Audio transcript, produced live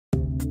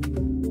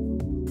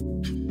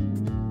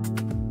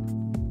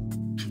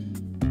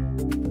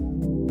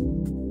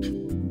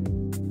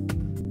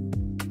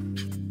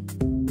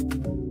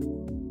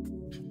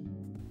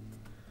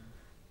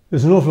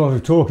There's an awful lot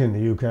of talk in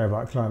the UK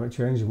about climate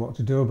change and what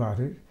to do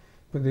about it,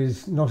 but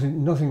there's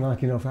nothing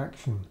like enough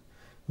action.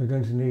 We're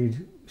going to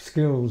need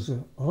skills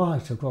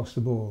right across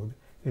the board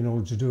in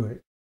order to do it.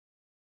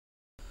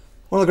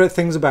 One of the great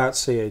things about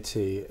CAT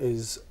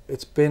is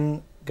it's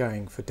been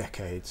going for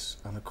decades,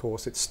 and of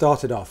course it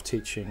started off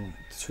teaching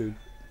to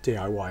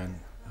DIY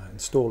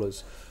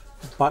installers.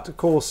 But of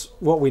course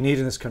what we need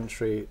in this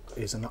country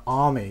is an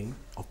army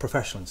of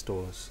professional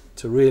installers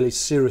to really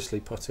seriously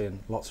put in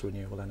lots of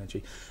renewable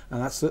energy.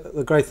 And that's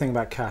the great thing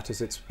about CAT,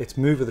 is it's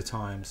moved with the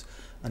times,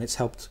 and it's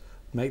helped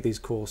make these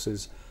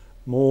courses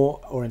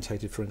more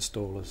orientated for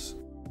installers.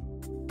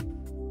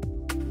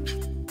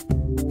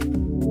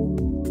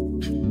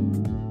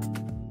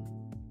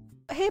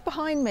 Here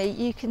behind me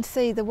you can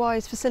see the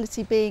WISE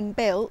facility being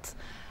built,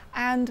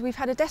 and we've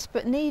had a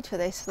desperate need for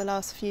this for the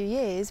last few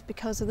years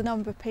because of the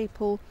number of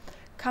people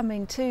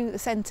coming to the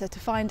centre to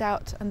find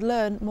out and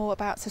learn more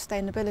about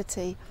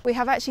sustainability. We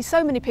have actually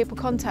so many people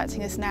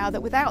contacting us now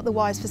that without the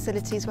WISE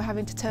facilities we're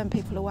having to turn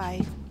people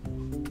away.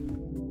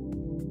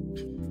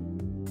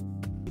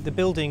 The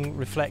building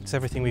reflects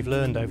everything we've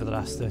learned over the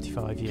last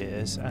 35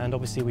 years, and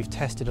obviously we've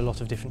tested a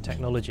lot of different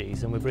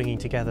technologies, and we're bringing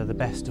together the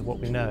best of what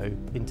we know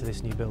into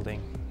this new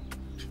building.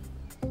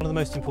 One of the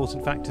most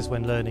important factors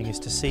when learning is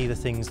to see the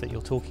things that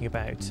you're talking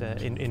about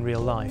in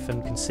real life,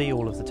 and can see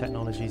all of the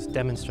technologies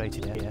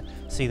demonstrated here,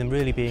 see them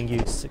really being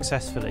used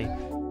successfully.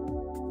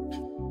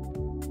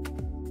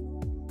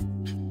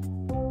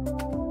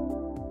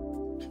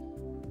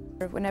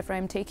 Whenever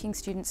I'm taking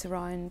students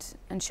around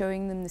and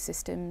showing them the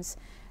systems,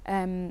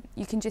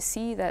 you can just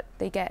see that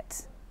they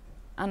get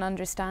an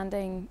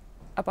understanding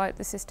about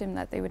the system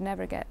that they would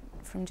never get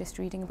from just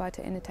reading about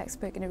it in a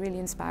textbook, and it really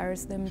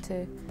inspires them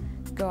to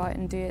go out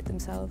and do it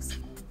themselves.